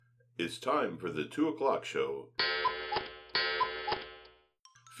It's time for the 2 o'clock show.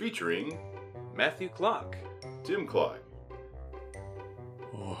 Featuring Matthew Clock, Tim Clock.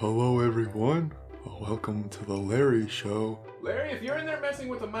 Oh, hello everyone. Welcome to the Larry Show. Larry, if you're in there messing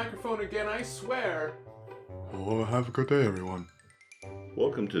with the microphone again, I swear. Oh, have a good day, everyone.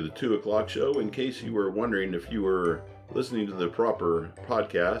 Welcome to the 2 o'clock show. In case you were wondering if you were listening to the proper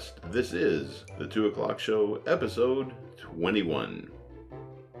podcast, this is the 2 o'clock show, episode 21.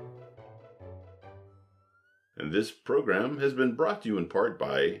 And this program has been brought to you in part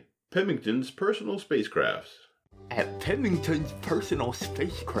by Pemington's Personal Spacecrafts. At Pemington's Personal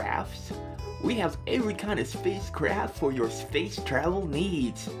Spacecrafts, we have every kind of spacecraft for your space travel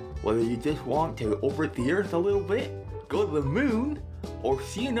needs. Whether you just want to orbit the Earth a little bit, go to the moon, or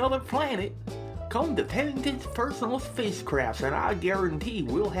see another planet, come to Pemington's Personal Spacecrafts and I guarantee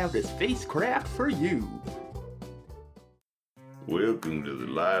we'll have the spacecraft for you. Welcome to the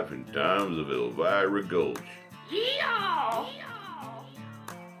life and times of Elvira Gulch. Yeah!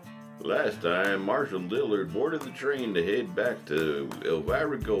 Last time, Marshal Dillard boarded the train to head back to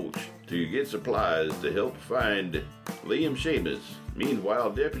Elvira Gulch to get supplies to help find Liam Seamus.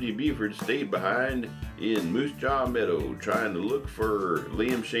 Meanwhile, Deputy Buford stayed behind in Moose Jaw Meadow trying to look for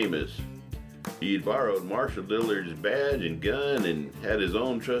Liam Seamus. He'd borrowed Marshal Dillard's badge and gun and had his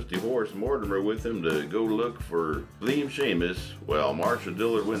own trusty horse Mortimer with him to go look for Liam Seamus while Marshal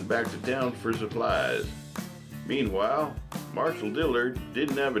Dillard went back to town for supplies. Meanwhile, Marshal Dillard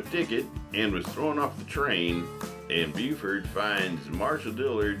didn't have a ticket and was thrown off the train, and Buford finds Marshal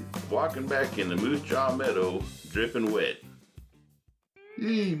Dillard walking back in the Moose Jaw Meadow, dripping wet.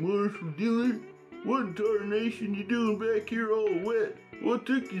 Hey, Marshal Dillard, what in tarnation you doing back here all wet? What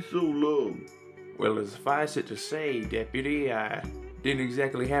took you so long? Well, suffice it to say, Deputy, I didn't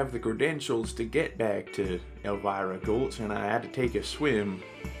exactly have the credentials to get back to Elvira Gulch, and I had to take a swim.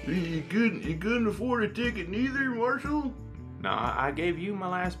 You couldn't afford a ticket neither, Marshal? Nah, I gave you my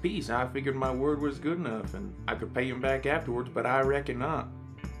last piece. I figured my word was good enough, and I could pay him back afterwards, but I reckon not.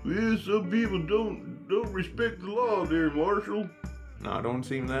 Well, some people don't respect the law there, Marshal. No, it don't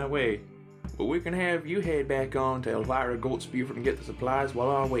seem that way. But we can have you head back on to Elvira Gulch, Buford, and get the supplies while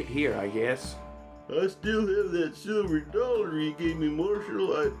I wait here, I guess. I still have that silver dollar you gave me,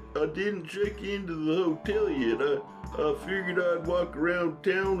 Marshal. I didn't check into the hotel yet. I figured I'd walk around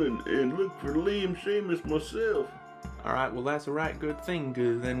town and look for Liam Seamus myself. Alright, well that's a right good thing,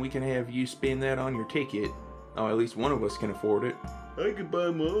 cause then we can have you spend that on your ticket. Oh, at least one of us can afford it. I could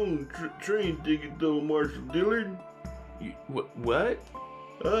buy my own train ticket though, Marshal Dillard. You, what?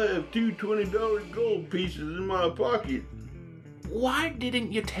 I have two $20 gold pieces in my pocket. Why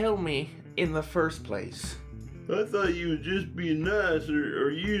didn't you tell me in the first place? I thought you was just being nice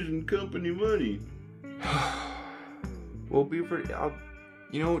or using company money. Well, Buford,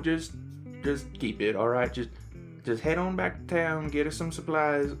 just keep it, alright? Just head on back to town, get us some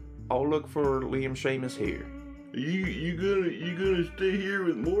supplies. I'll look for Liam Seamus here. You gonna stay here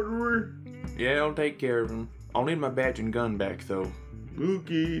with Mortimer? Yeah, I'll take care of him. I'll need my badge and gun back, though.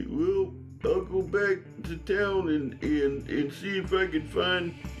 Okay, well, I'll go back to town and see if I can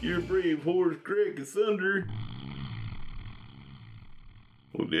find your brave horse, Crack of Thunder.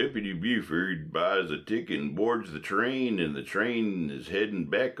 Well, Deputy Buford buys a ticket and boards the train, and the train is heading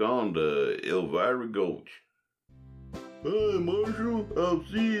back on to Elvira Gulch. Hi, Marshal. I'll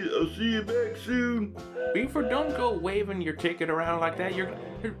see you back soon. Buford, don't go waving your ticket around like that.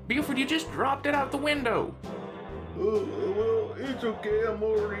 Buford, you just dropped it out the window. Well, it's okay. I'm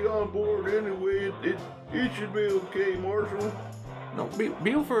already on board anyway. It should be okay, Marshal. No,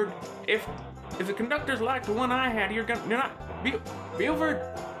 Buford, if the conductor's like the one I had, you're not...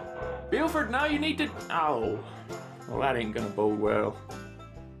 Buford, now you need to... Oh, well, that ain't gonna bode well.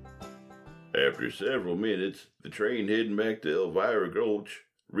 After several minutes, the train heading back to Elvira Gulch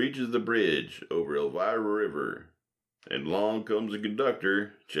reaches the bridge over Elvira River, and along comes the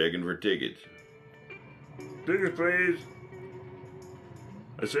conductor checking for tickets. Tickets, please.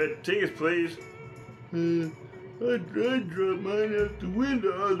 I said tickets, please. I dropped mine out the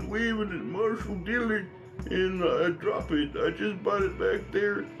window. I was waving at Marshal Dillard, and I dropped it. I just bought it back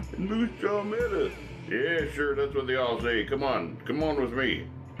there in Moose Jaw Meadow. Yeah, sure, that's what they all say. Come on with me.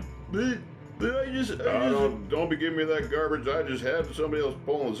 But Don't be giving me that garbage. I just had somebody else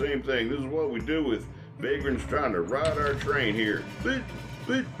pulling the same thing. This is what we do with vagrants trying to ride our train here. But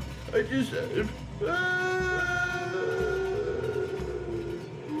I just...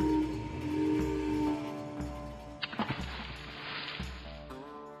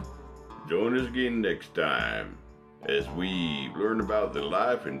 Join us again next time as we learn about the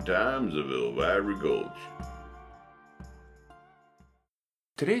life and times of Elvira Gulch.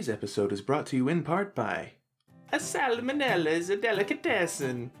 Today's episode is brought to you in part by a salmonella is a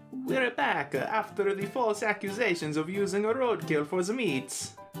delicatessen. We're back after the false accusations of using a roadkill for the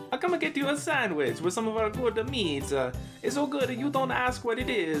meats. I come and get you a sandwich with some of our good meats. It's so good you don't ask what it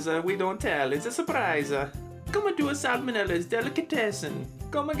is. We don't tell. It's a surprise. Come and do a salmonella's delicatessen.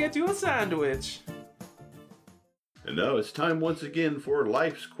 Come and get you a sandwich. And now it's time once again for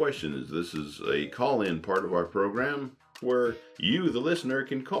Life's Questions. This is a call-in part of our program where you, the listener,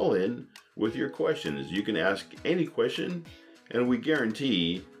 can call in with your questions. You can ask any question, and we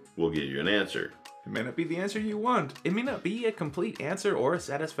guarantee we'll give you an answer. It may not be the answer you want. It may not be a complete answer or a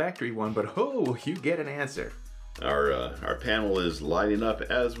satisfactory one, but you get an answer. Our panel is lining up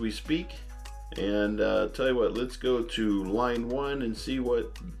as we speak. And tell you what, let's go to line 1 and see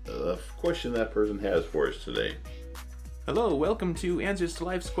what question that person has for us today. Hello, welcome to Answers to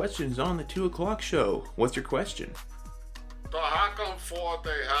Life's Questions on the 2 o'clock show. What's your question? How come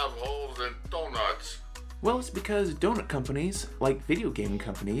they have holes in donuts? Well, it's because donut companies, like video game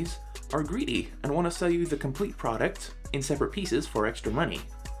companies, are greedy and want to sell you the complete product in separate pieces for extra money.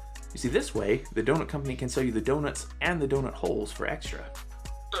 You see, this way, the donut company can sell you the donuts and the donut holes for extra.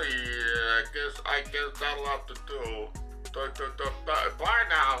 Yeah, I guess that'll have to do. Bye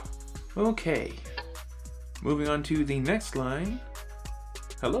now. Okay. Moving on to the next line.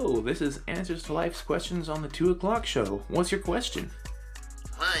 Hello, this is Answers to Life's Questions on the 2 o'clock show. What's your question?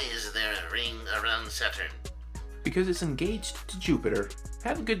 Why is there a ring around Saturn? Because it's engaged to Jupiter.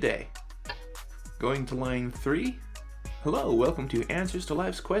 Have a good day. Going to line 3. Hello, welcome to Answers to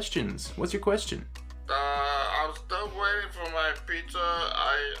Life's Questions. What's your question? I'm still waiting for my pizza.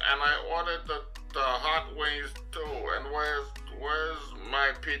 I ordered the hot wings too. And where's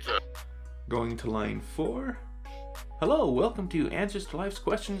my pizza? Going to line 4. Hello, welcome to Answers to Life's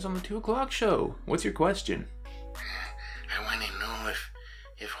Questions on the 2 o'clock show. What's your question? I want to know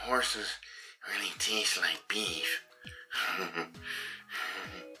if horses really taste like beef.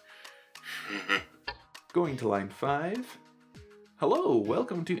 Going to line 5. Hello,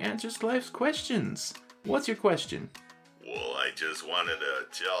 welcome to Answers to Life's Questions. What's your question? Well, I just wanted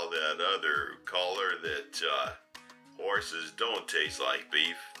to tell that other caller that horses don't taste like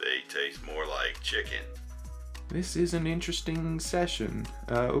beef. They taste more like chicken. This is an interesting session.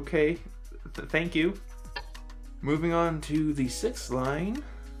 Okay, thank you. Moving on to the 6th line.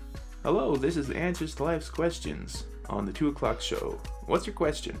 Hello, this is Answers to Life's Questions on the 2 o'clock show. What's your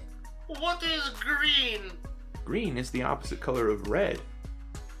question? What is green? Green is the opposite color of red.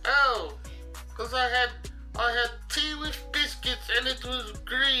 Oh, because I had tea with biscuits and it was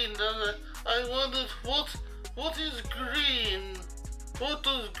green, and I wondered what is green? What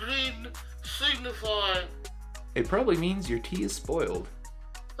does green signify? It probably means your tea is spoiled.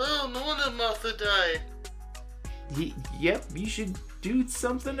 Oh, no wonder Martha died. Yep, you should do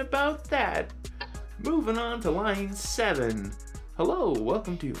something about that. Moving on to line 7. Hello,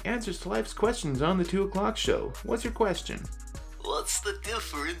 welcome to Answers to Life's Questions on the 2 o'clock show. What's your question? What's the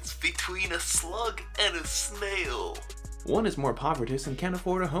difference between a slug and a snail? One is more povertous and can't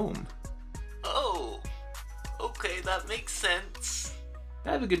afford a home. Oh, okay, that makes sense.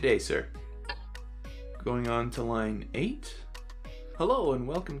 Have a good day, sir. Going on to line 8. Hello, and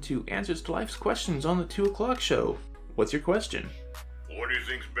welcome to Answers to Life's Questions on the 2 o'clock show. What's your question? What do you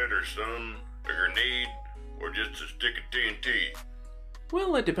think's better, son? A grenade or just a stick of TNT?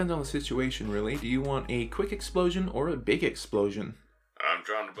 Well, it depends on the situation, really. Do you want a quick explosion or a big explosion? I'm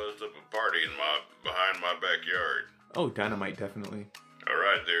trying to bust up a party behind my backyard. Oh, dynamite, definitely. All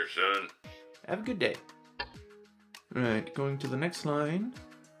right there, son. Have a good day. Alright, going to the next line.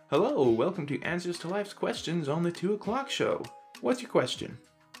 Hello, welcome to Answers to Life's Questions on the 2 o'clock show. What's your question?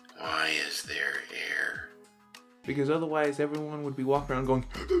 Why is there air? Because otherwise everyone would be walking around going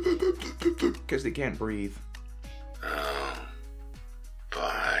because they can't breathe. Oh,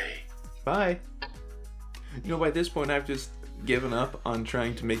 bye. Bye. You know, by this point I've just given up on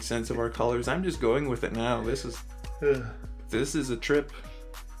trying to make sense of our colors. I'm just going with it now. This is a trip.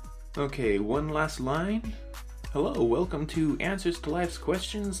 Okay, one last line. Hello, welcome to Answers to Life's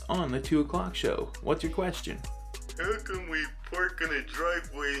Questions on the 2 o'clock show. What's your question? How can we park in a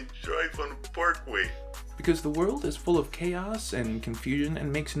driveway and drive on a parkway? Because the world is full of chaos and confusion and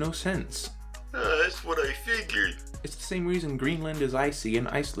makes no sense. That's what I figured. It's the same reason Greenland is icy and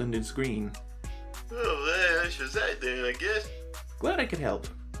Iceland is green. Oh, that's just that then, I guess. Glad I could help.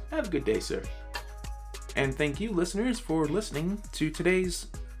 Have a good day, sir. And thank you, listeners, for listening to today's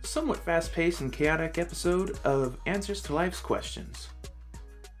somewhat fast-paced and chaotic episode of Answers to Life's Questions.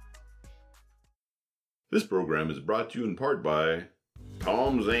 This program is brought to you in part by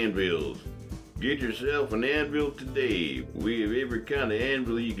Tom's Anvils. Get yourself an anvil today. We have every kind of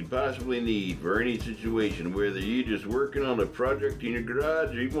anvil you could possibly need for any situation, whether you're just working on a project in your garage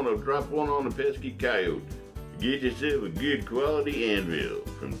or you want to drop one on a pesky coyote. Get yourself a good quality anvil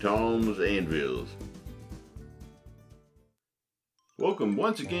from Tom's Anvils. Welcome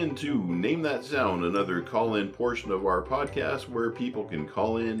once again to Name That Sound, another call-in portion of our podcast where people can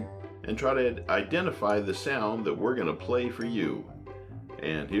call in and try to identify the sound that we're going to play for you.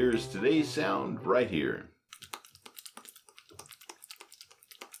 And here's today's sound right here.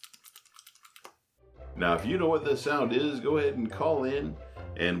 Now, if you know what that sound is, go ahead and call in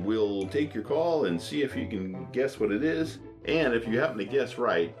and we'll take your call and see if you can guess what it is. And if you happen to guess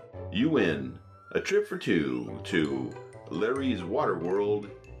right, you win a trip for two to Larry's Water World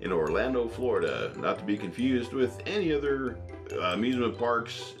in Orlando, Florida, not to be confused with any other amusement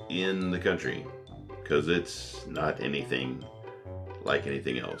parks in the country, because it's not anything like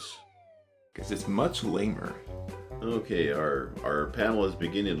anything else. Because it's much lamer. Okay, our panel is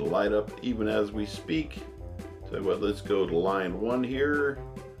beginning to light up even as we speak. So what, let's go to line 1 here.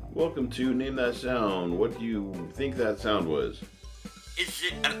 Welcome to Name That Sound. What do you think that sound was? Is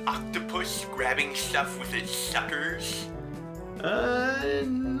it an octopus grabbing stuff with its suckers?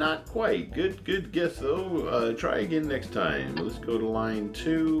 Not quite. Good guess though. Try again next time. Let's go to line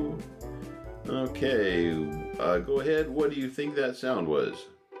 2. Okay, go ahead. What do you think that sound was?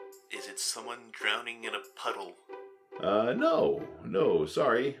 Is it someone drowning in a puddle? No,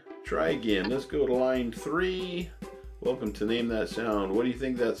 sorry. Try again. Let's go to line 3. Welcome to Name That Sound. What do you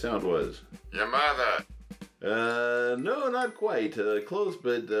think that sound was? Your mother. No, not quite. Close,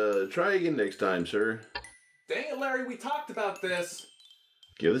 but try again next time, sir. Dang it, Larry, we talked about this.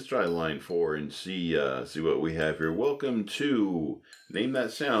 Okay, let's try line 4 and see what we have here. Welcome to Name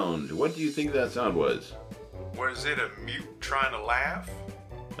That Sound. What do you think that sound was? Was it a mute trying to laugh?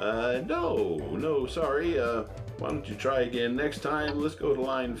 No, sorry. Why don't you try again next time? Let's go to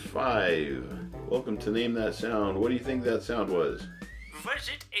line 5. Welcome to Name That Sound. What do you think that sound was? Was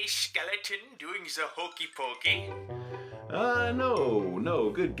it a skeleton doing the hokey pokey? No,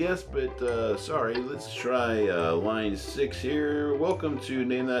 good guess, but sorry. Let's try line 6 here. Welcome to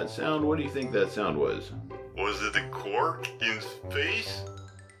Name That Sound. What do you think that sound was? Was it a quark in space?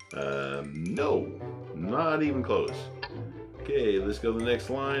 No, not even close. Okay, let's go to the next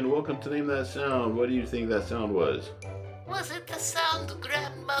line. Welcome to Name That Sound. What do you think that sound was? Was it the sound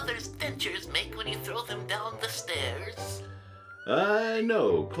grandmother's dentures make when you throw them down the stairs?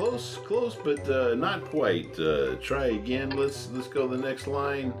 No. Close, but not quite. Try again. Let's go to the next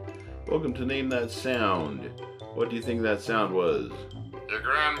line. Welcome to Name That Sound. What do you think that sound was? Your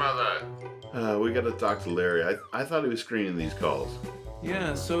grandmother. We gotta talk to Larry. I thought he was screening these calls.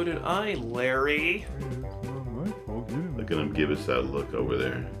 Yeah, so did I, Larry. Look at him give us that look over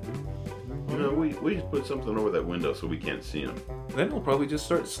there. You know, we just put something over that window so we can't see him. Then we'll probably just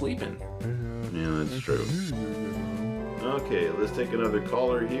start sleeping. Yeah, that's true. Okay, let's take another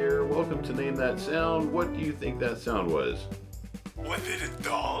caller here. Welcome to Name That Sound. What do you think that sound was? Was it a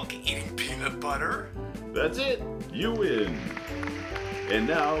dog eating peanut butter? That's it. You win. And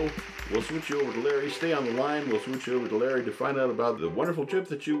now, we'll switch you over to Larry. Stay on the line. We'll switch you over to Larry to find out about the wonderful trip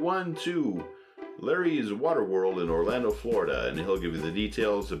that you won to Larry's Water World in Orlando, Florida. And he'll give you the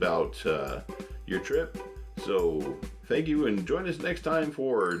details about your trip. So, thank you, and join us next time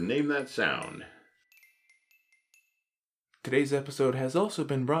for Name That Sound. Today's episode has also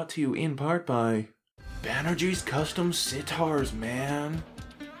been brought to you in part by Banerjee's Custom Sitars, man.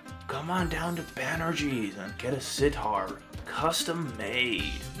 Come on down to Banerjee's and get a sitar, custom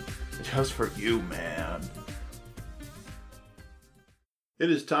made. Just for you, man.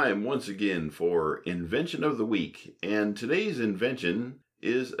 It is time once again for Invention of the Week, and today's invention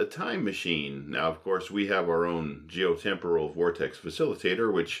is a time machine. Now, of course, we have our own geotemporal vortex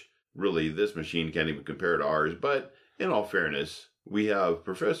facilitator, which really this machine can't even compare to ours, but in all fairness, we have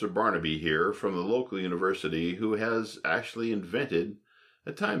Professor Barnaby here from the local university who has actually invented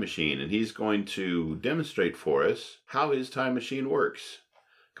a time machine, and he's going to demonstrate for us how his time machine works.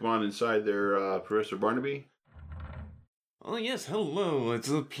 Come on inside there, Professor Barnaby. Oh yes, hello. It's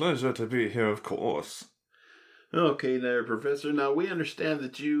a pleasure to be here, of course. Okay there, Professor. Now, we understand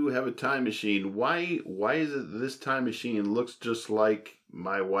that you have a time machine. Why is it this time machine looks just like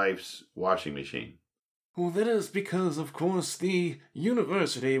my wife's washing machine? Well, that is because, of course, the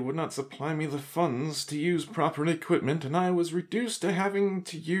university would not supply me the funds to use proper equipment, and I was reduced to having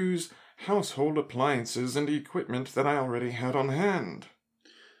to use household appliances and equipment that I already had on hand.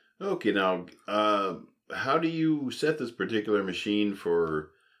 Okay, now, how do you set this particular machine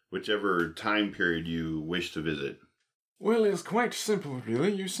for whichever time period you wish to visit? Well, it's quite simple,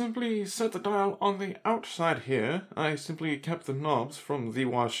 really. You simply set the dial on the outside here. I simply kept the knobs from the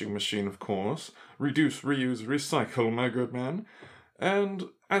washing machine, of course. Reduce, reuse, recycle, my good man. And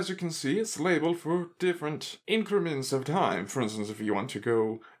as you can see, it's labeled for different increments of time. For instance, if you want to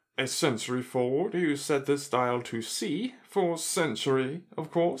go a century forward, you set this dial to C for century,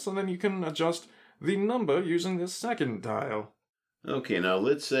 of course, and then you can adjust the number using this second dial. Okay, now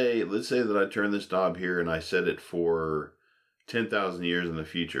let's say that I turn this knob here and I set it for 10,000 years in the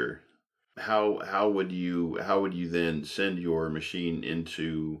future. How would you then send your machine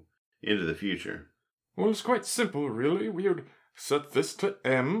into the future? Well, it's quite simple, really. We would set this to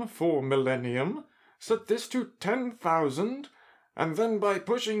M for millennium, set this to 10,000, and then by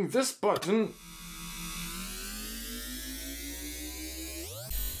pushing this button...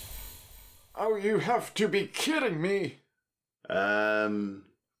 Oh, you have to be kidding me!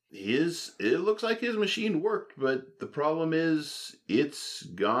 It looks like his machine worked, but the problem is it's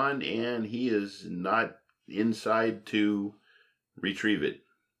gone and he is not inside to retrieve it.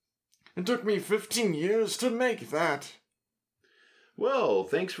 It took me 15 years to make that. Well,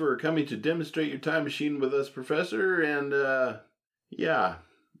 thanks for coming to demonstrate your time machine with us, Professor, and, yeah,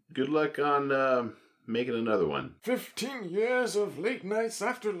 good luck on, making another one. 15 years of late nights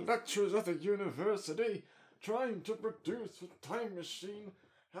after lectures at the university, trying to produce a time machine,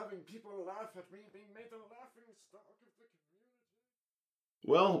 having people laugh at me, being made the laughing stock of the community.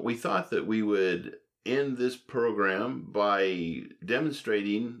 Well, we thought that we would end this program by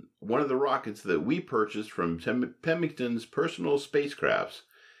demonstrating one of the rockets that we purchased from Pemmican's personal spacecrafts.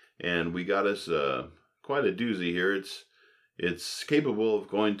 And we got us quite a doozy here. It's capable of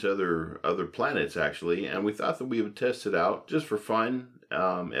going to other planets, actually, and we thought that we would test it out just for fun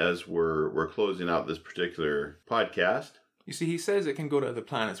as we're closing out this particular podcast. You see, he says it can go to other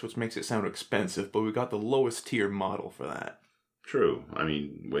planets, which makes it sound expensive, but we got the lowest tier model for that. True. I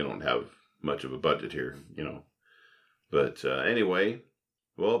mean, we don't have much of a budget here, you know. But anyway,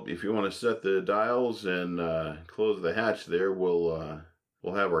 well, if you want to set the dials and close the hatch there, we'll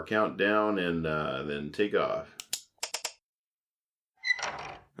have our countdown and then take off.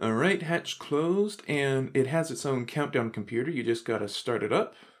 Alright, hatch closed, and it has its own countdown computer. You just gotta start it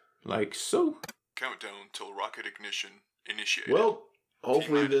up, like so. Countdown till rocket ignition initiated. Well,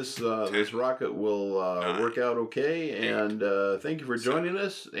 hopefully this rocket will work out okay, and thank you for joining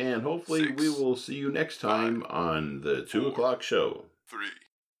us, and hopefully we will see you next time on the 2 o'clock show. 3,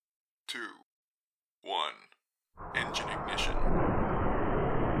 2, 1, engine ignition.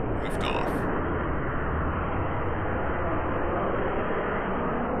 Lift off.